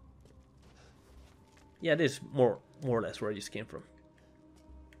 Yeah, it is more or less where I just came from.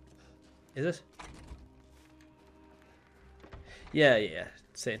 Is it? Yeah,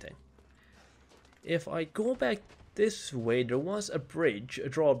 same thing. If I go back this way, there was a bridge, a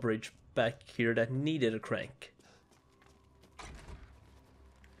drawbridge back here that needed a crank.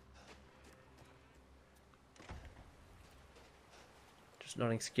 There's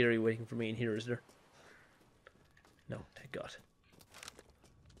nothing scary waiting for me in here, is there? No, thank God.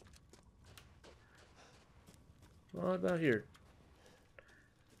 What about here?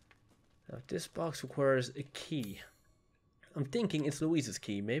 Now, this box requires a key. I'm thinking it's Louise's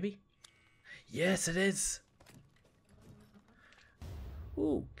key, maybe? Yes, it is!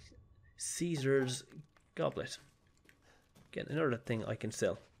 Ooh, Caesar's goblet. Again, another thing I can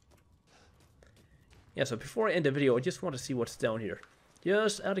sell. Yeah, so before I end the video, I just want to see what's down here.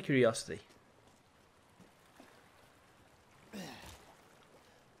 Just out of curiosity.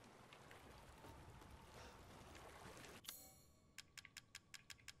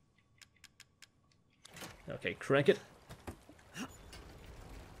 Okay, crank it.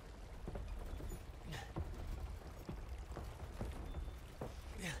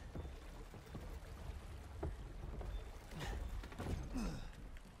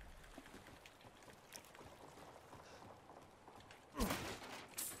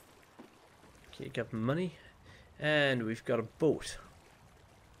 Okay, got money. And we've got a boat.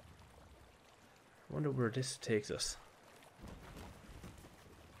 I wonder where this takes us.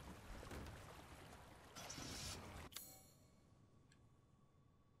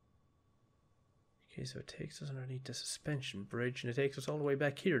 Okay, so it takes us underneath the suspension bridge, and it takes us all the way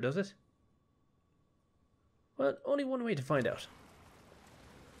back here, does it? Well, only one way to find out.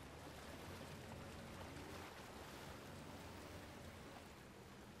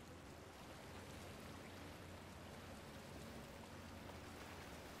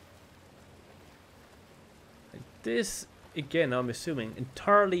 And this, again, I'm assuming,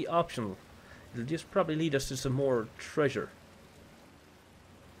 entirely optional. It'll just probably lead us to some more treasure.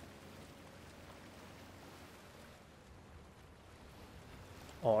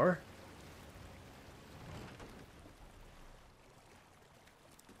 Or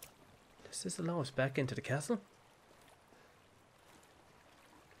does this allow us back into the castle?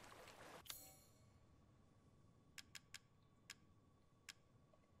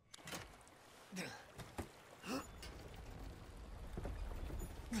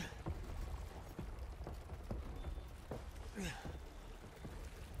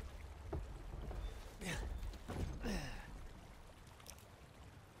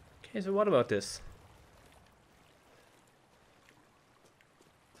 Okay, so what about this?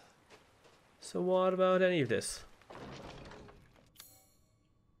 So what about any of this?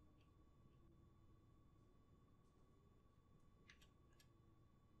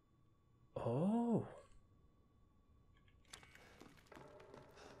 Oh.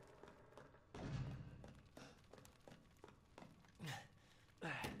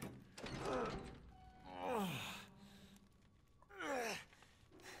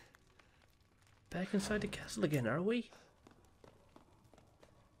 Back inside the castle again, are we?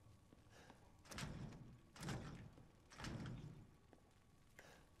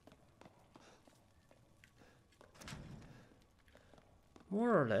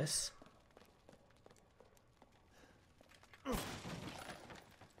 More or less. Okay,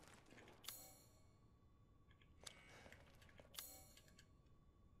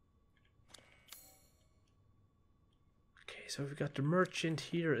 so we've got the merchant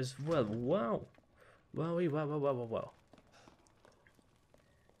here as well. Wow. Wowie, wow, wow, wow, wow, wow.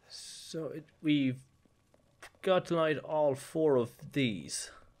 So we've got to light all 4 of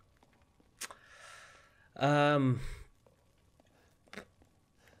these. I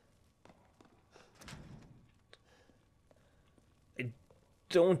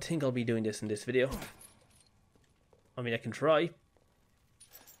don't think I'll be doing this in this video. I mean, I can try.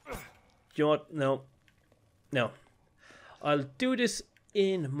 You know what? No. No. I'll do this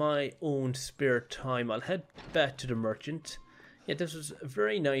in my own spare time. I'll head back to the merchant. Yeah, this was a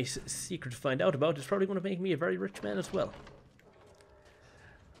very nice secret to find out about. It's probably going to make me a very rich man as well.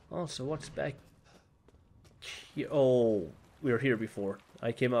 Also, what's back here? Oh, we were here before.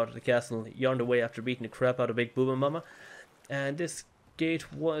 I came out of the castle, yawned away after beating the crap out of Big Booba Mama. And this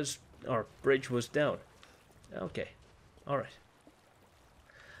gate was, or bridge was down. Okay. Alright.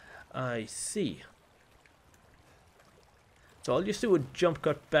 I see. So I'll just do a jump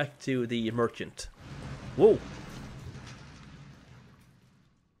cut back to the merchant. Whoa!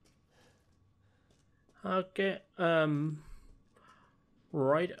 Okay,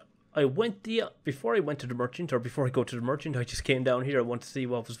 right. Before I went to the merchant, or before I go to the merchant, I just came down here. I want to see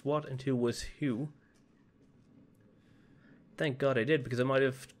what was what and who was who. Thank God I did, because I might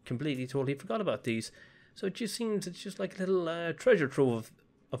have completely, totally forgot about these. So it just seems it's just like a little treasure trove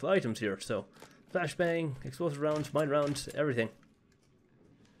of items here. So, flashbang, explosive rounds, mine rounds, everything.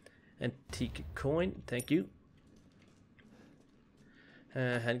 Antique coin, thank you.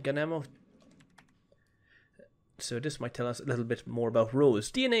 Handgun ammo. So this might tell us a little bit more about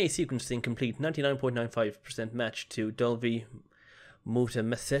Rose. DNA sequencing complete, 99.95% match to Dolby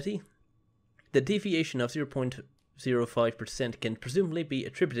Mutamassetti. The deviation of 0.05% can presumably be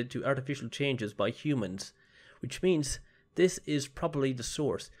attributed to artificial changes by humans, which means this is probably the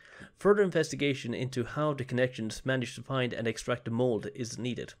source. Further investigation into how the connections managed to find and extract the mold is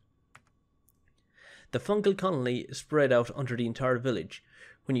needed. The fungal colony spread out under the entire village.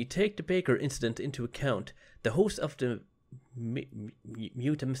 When you take the Baker incident into account, the hosts of the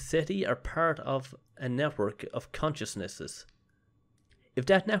Mutamassetti are part of a network of consciousnesses. If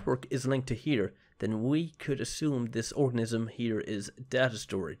that network is linked to here, then we could assume this organism here is data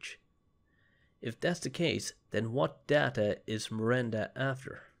storage. If that's the case, then what data is Miranda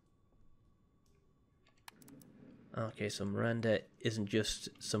after? Okay, so Miranda isn't just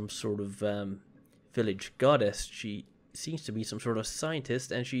some sort of village goddess. She seems to be some sort of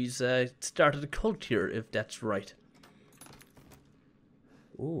scientist, and she's started a cult here, if that's right.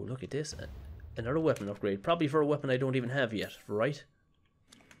 Oh, look at this. Another weapon upgrade. Probably for a weapon I don't even have yet, right?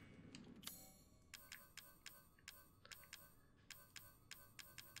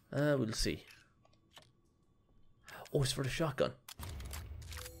 We'll see. Oh, it's for the shotgun.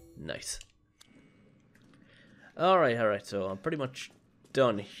 Nice. Alright, so I'm pretty much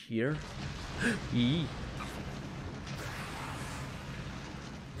done here. Yee.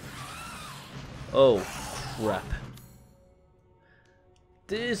 Oh, crap.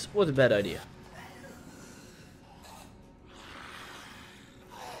 This was a bad idea.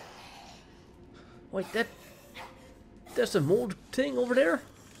 Wait, that's a mold thing over there?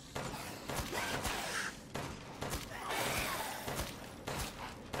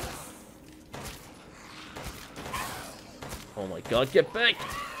 Oh my God, get back!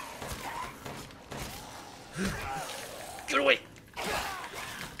 Get away!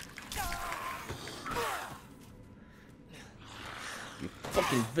 You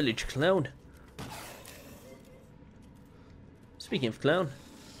fucking village clown. Speaking of clown,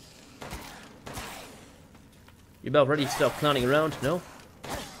 you about ready to stop clowning around? No?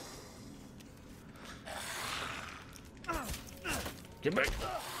 Get back!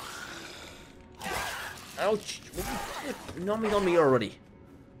 Ouch! Nomming on me already.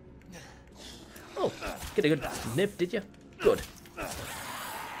 Oh, get a good nip, did you? Good.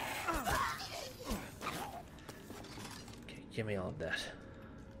 Okay, give me all of that.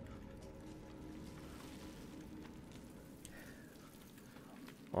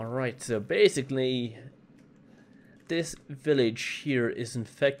 Alright, so basically this village here is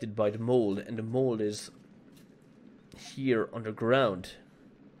infected by the mold, and the mold is here underground.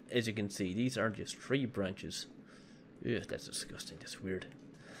 As you can see, these aren't just tree branches. Ugh, that's disgusting, that's weird.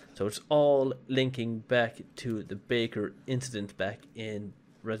 So it's all linking back to the Baker incident back in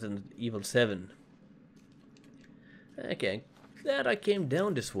Resident Evil 7. Okay, glad I came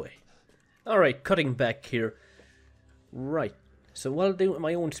down this way. Alright, cutting back here. Right, so what I'll do in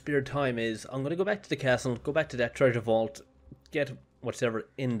my own spare time is I'm going to go back to the castle, go back to that treasure vault, get whatever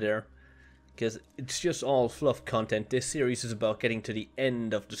in there. Because it's just all fluff content. This series is about getting to the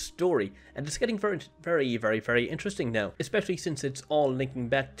end of the story, and it's getting very, very, very, very interesting now, especially since it's all linking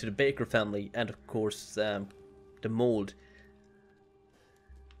back to the Baker family and of course the mold.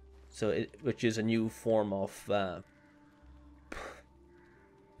 So which is a new form of I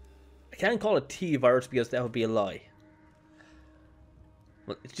can't call it T-virus because that would be a lie.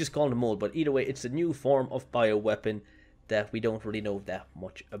 Well, it's just called a mold, but either way it's a new form of bioweapon that we don't really know that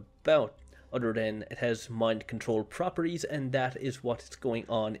much about. other than it has mind control properties, and that is what is going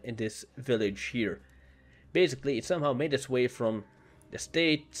on in this village here. Basically, it somehow made its way from the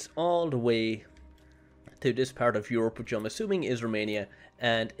States all the way to this part of Europe, which I'm assuming is Romania,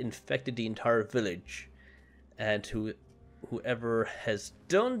 and infected the entire village. And whoever has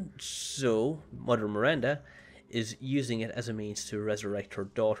done so, Mother Miranda, is using it as a means to resurrect her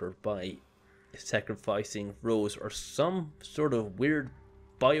daughter by sacrificing Rose or some sort of weird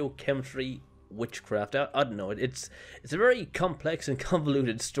biochemistry witchcraft. I don't know. It's a very complex and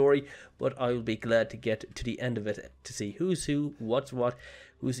convoluted story, but I'll be glad to get to the end of it to see who's who, what's what,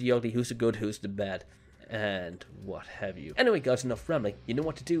 who's the ugly, who's the good, who's the bad, and what have you. Anyway guys, enough rambling. You know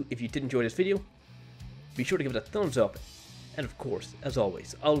what to do if you did enjoy this video. Be sure to give it a thumbs up, and of course, as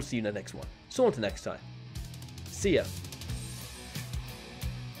always, I'll see you in the next one. So until next time, see ya.